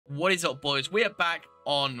What is up, boys? We are back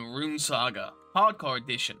on Runesaga Hardcore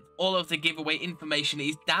Edition. All of the giveaway information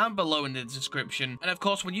is down below in the description. And of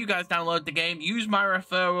course, when you guys download the game, use my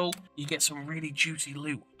referral, you get some really juicy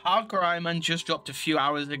loot. Hardcore Iron Man just dropped a few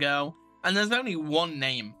hours ago, and there's only one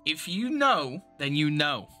name. If you know, then you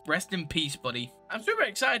know. Rest in peace, buddy. I'm super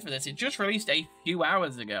excited for this. It just released a few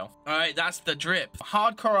hours ago. Alright, that's the drip.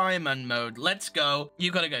 Hardcore Iron Man mode. Let's go.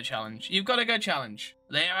 You've got to go challenge. You've got to go challenge.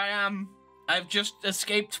 There I am. I've just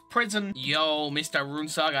escaped prison. Yo, Mr.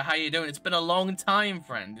 Runesaga, how you doing? It's been a long time,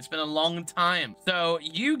 friend. It's been a long time. So,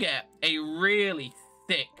 you get a really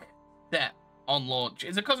thick set on launch.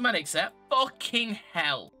 It's a cosmetic set. Fucking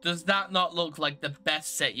hell. Does that not look like the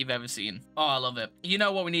best set you've ever seen? Oh, I love it. You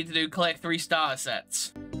know what we need to do? Collect 3 starter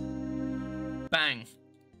sets. Bang.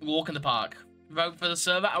 Walk in the park. Vote for the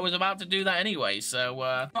server. I was about to do that anyway,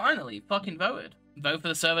 so, finally, fucking voted. Vote for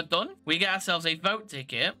the server done. We get ourselves a vote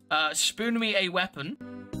ticket. Spoon me a weapon.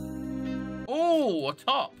 Oh, a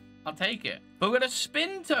top. I'll take it. But we got a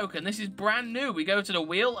spin token. This is brand new. We go to the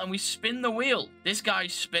wheel and we spin the wheel. This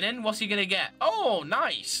guy's spinning. What's he gonna get? Oh,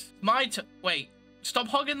 nice. Wait. Stop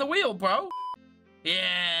hogging the wheel, bro.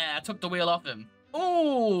 Yeah, I took the wheel off him.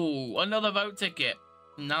 Oh, another vote ticket.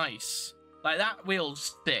 Nice. Like, that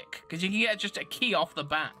wheel's thick. Because you can get just a key off the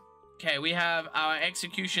bat. Okay, we have our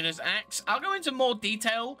Executioner's Axe. I'll go into more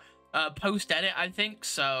detail post-edit, I think,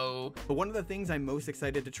 so... But one of the things I'm most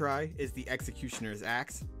excited to try is the Executioner's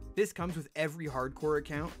Axe. This comes with every hardcore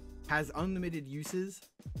account, has unlimited uses,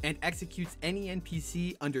 and executes any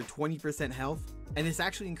NPC under 20% health, and this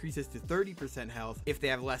actually increases to 30% health if they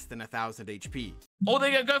have less than 1000 HP. Oh, they're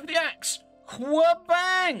gonna go for the axe!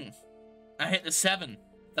 Wha-bang! I hit the 7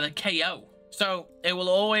 for the KO. So, it will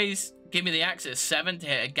always give me the axe at 7 to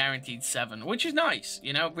hit a guaranteed 7, which is nice,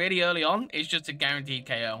 you know, really early on, it's just a guaranteed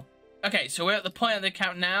KO. Okay, so we're at the point of the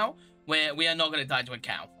count now where we are not going to die to a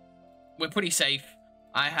cow. We're pretty safe.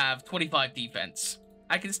 I have 25 defense.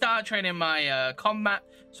 I can start training my combat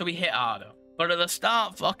so we hit harder. But at the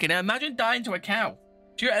start, fucking imagine dying to a cow.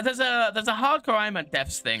 There's a hardcore Iron Man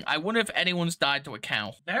deaths thing. I wonder if anyone's died to a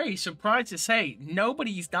cow. Very surprised to say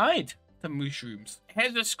nobody's died to mushrooms.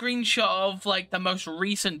 Here's a screenshot of like the most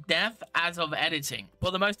recent death as of editing.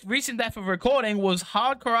 But the most recent death of recording was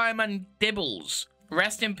Hardcore Iron Man Dibbles.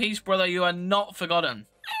 Rest in peace, brother. You are not forgotten.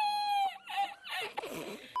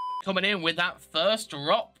 Coming in with that first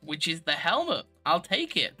drop, which is the helmet. I'll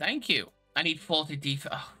take it. Thank you. I need 40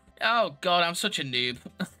 defense. Oh god, I'm such a noob.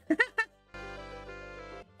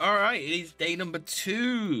 Alright, it is day number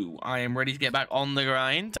 2. I am ready to get back on the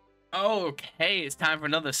grind. Okay, it's time for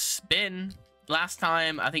another spin. Last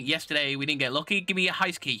time, I think yesterday, we didn't get lucky. Give me a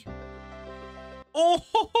heist key. Oh,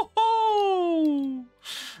 ho, ho, ho.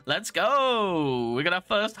 Let's go. We got our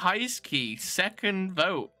first heist key. Second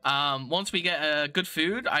vote. Once we get good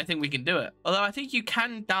food, I think we can do it. Although I think you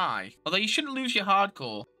can die. Although you shouldn't lose your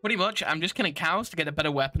hardcore. Pretty much, I'm just killing cows to get a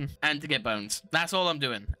better weapon and to get bones. That's all I'm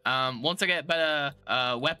doing. Once I get better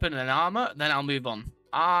weapon and armor, then I'll move on.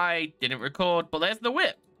 I didn't record, but there's the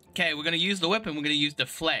whip. Okay, we're going to use the weapon. We're going to use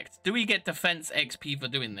deflect. Do we get defense XP for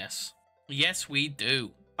doing this? Yes, we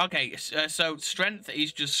do. Okay, so strength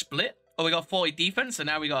is just split. Oh, we got 40 defense, and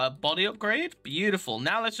now we got a body upgrade. Beautiful.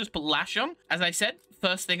 Now let's just put lash on. As I said,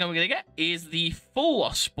 first thing I'm going to get is the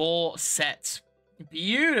full spore set.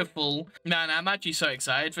 Beautiful. Man, I'm actually so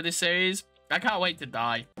excited for this series. I can't wait to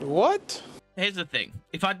die. What? Here's the thing.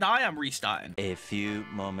 If I die, I'm restarting. A few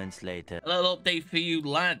moments later. A little update for you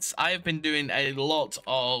lads. I have been doing a lot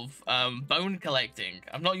of bone collecting.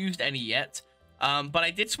 I've not used any yet. But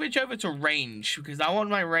I did switch over to range because I want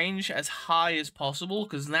my range as high as possible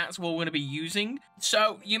because that's what we're going to be using.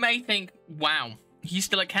 So you may think, wow, he's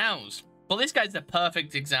still at cows. Well, this guy's the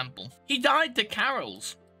perfect example. He died to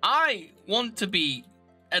carols. I want to be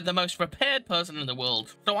the most prepared person in the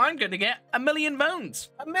world. So I'm going to get 1,000,000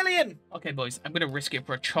 bones. 1,000,000! Okay, boys, I'm going to risk it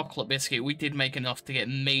for a chocolate biscuit. We did make enough to get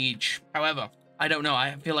mage. However, I don't know.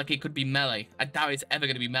 I feel like it could be melee. I doubt it's ever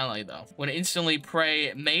going to be melee, though. We're going to instantly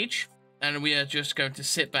pray mage, and we are just going to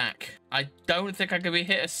sit back. I don't think I could be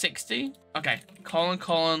hit at 60. Okay,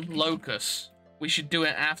 colon, locus. We should do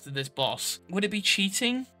it after this boss. Would it be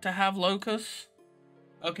cheating to have locus?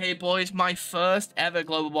 Okay, boys, my first ever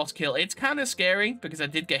global boss kill. It's kind of scary because I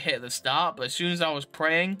did get hit at the start, but as soon as I was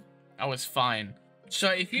praying, I was fine.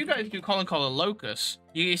 So if you guys do colon locus,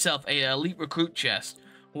 you get yourself a elite recruit chest,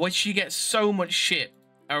 which you get so much shit.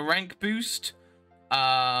 A rank boost,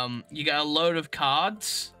 you get a load of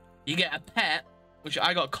cards, you get a pet, which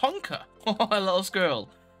I got Conquer, a little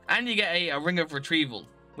squirrel, and you get a ring of retrieval,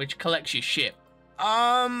 which collects your shit.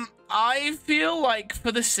 I feel like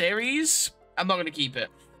for the series, I'm not going to keep it.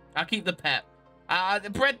 I'll keep the pet.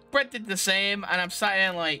 Brett did the same, and I'm sat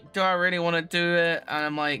here like, do I really want to do it? And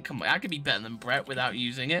I'm like, come on, I could be better than Brett without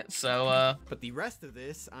using it. So, But the rest of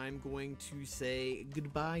this, I'm going to say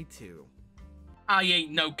goodbye to. I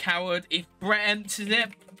ain't no coward. If Brett enters it,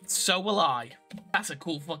 so will I. That's a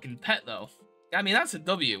cool fucking pet, though. I mean, that's a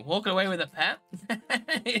W. Walking away with a pet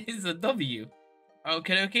is a W.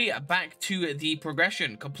 Okie dokie, back to the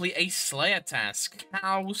progression. Complete a Slayer task.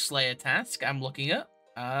 Cow Slayer task, I'm looking at.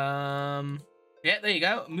 Yeah, there you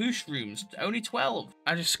go. Mushrooms, only 12.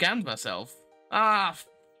 I just scammed myself. Ah,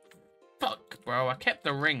 fuck, bro. I kept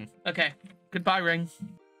the ring. Okay, goodbye, ring.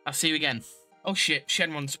 I'll see you again. Oh shit,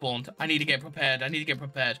 Shenron spawned. I need to get prepared. I need to get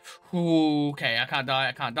prepared. Ooh, okay, I can't die.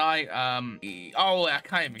 I can't die. Oh, I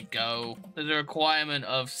can't even go. There's a requirement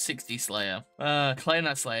of 60 Slayer. Claim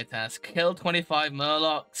that Slayer task. Kill 25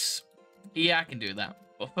 Murlocs. Yeah, I can do that.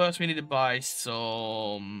 But first we need to buy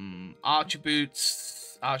some archer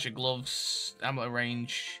boots, archer gloves, ammo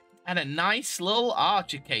range, and a nice little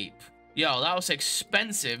archer cape. Yo, that was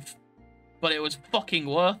expensive, but it was fucking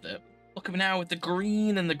worth it. Look at me now with the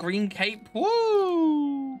green and the green cape.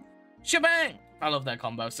 Woo! Shebang! I love that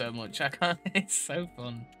combo so much. I can't. It's so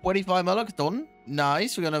fun. 25 Murlocs done.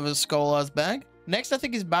 Nice. We're going to have a Scholar's bag. Next, I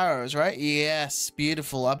think, is Barrows, right? Yes.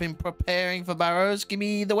 Beautiful. I've been preparing for Barrows. Give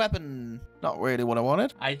me the weapon. Not really what I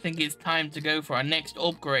wanted. I think it's time to go for our next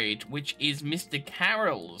upgrade, which is Mr.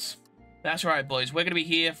 Carroll's. That's right, boys. We're going to be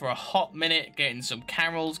here for a hot minute, getting some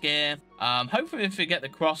Carroll's gear. Hopefully if we get the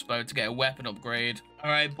crossbow to get a weapon upgrade.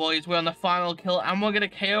 Alright, boys, we're on the final kill, and we're going to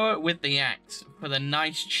KO it with the axe for the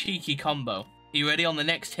nice, cheeky combo. You ready on the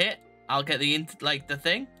next hit? I'll get the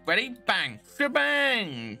thing. Ready? Bang.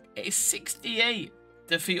 Bang! It's 68.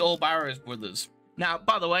 Defeat all Barrows brothers. Now,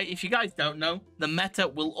 by the way, if you guys don't know, the meta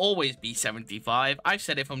will always be 75. I've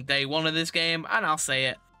said it from day one of this game, and I'll say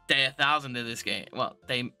it day 1,000 of this game. Well,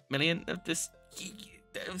 day million of this.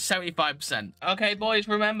 75%. Okay, boys,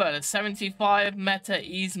 remember, the 75 meta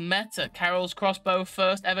is meta. Carroll's crossbow,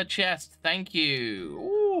 first ever chest. Thank you.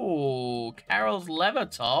 Ooh, Carroll's leather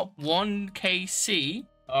top, 1KC.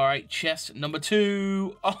 All right, chest number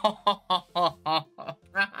 2.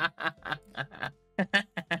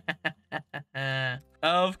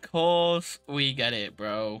 Of course, we get it,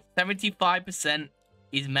 bro. 75%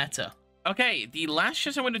 is meta. Okay, the last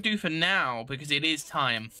chest I'm going to do for now, because it is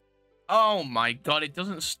time. Oh my god, it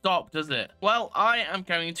doesn't stop, does it? Well, I am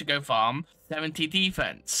going to go farm 70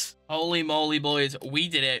 defense. Holy moly, boys, we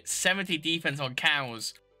did it. 70 defense on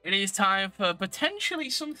cows. It is time for potentially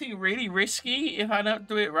something really risky if I don't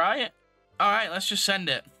do it right. Alright, let's just send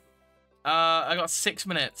it. I got 6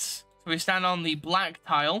 minutes. So we stand on the black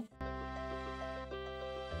tile.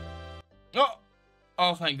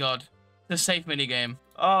 Oh, thank god. It's a safe minigame.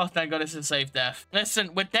 Oh, thank god it's a safe death.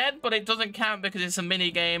 Listen, we're dead, but it doesn't count because it's a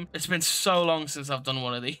minigame. It's been so long since I've done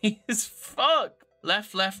one of these. Fuck.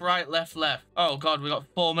 Left, left, right, left, left. Oh god, we got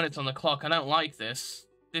 4 minutes on the clock. I don't like this.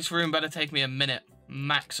 This room better take me a minute.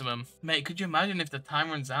 Maximum. Mate, could you imagine if the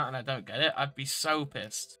time runs out and I don't get it? I'd be so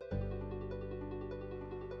pissed.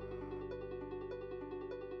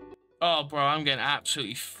 Oh, bro, I'm getting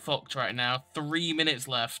absolutely fucked right now. 3 minutes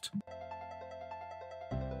left.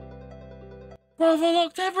 Bro, I've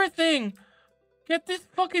unlocked everything! Get this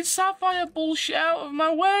fucking sapphire bullshit out of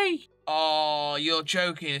my way! Oh, you're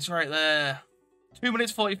joking. It's right there. 2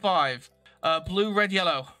 minutes 45. Blue, red,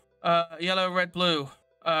 yellow. Yellow, red, blue.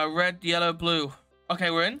 Red, yellow, blue. Okay,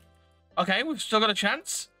 we're in. Okay, we've still got a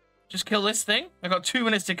chance. Just kill this thing. I got 2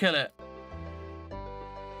 minutes to kill it.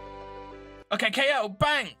 Okay, KO.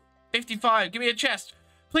 Bang! 55. Give me a chest.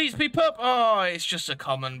 Please, be pup. Oh, it's just a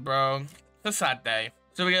common, bro. It's a sad day.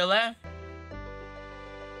 So we go left.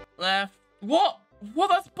 Left. What? What?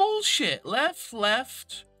 That's bullshit. Left,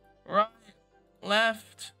 left, right,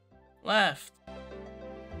 left, left.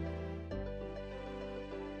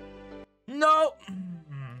 No.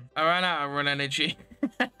 I ran out of run energy.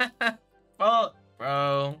 Fuck,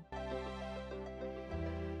 bro.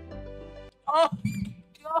 Oh,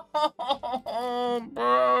 no,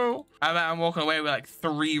 bro. I'm walking away with like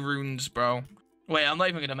 3 runes, bro. Wait, I'm not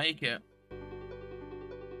even gonna make it.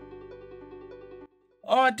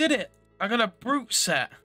 Oh, I did it. I got a brute set.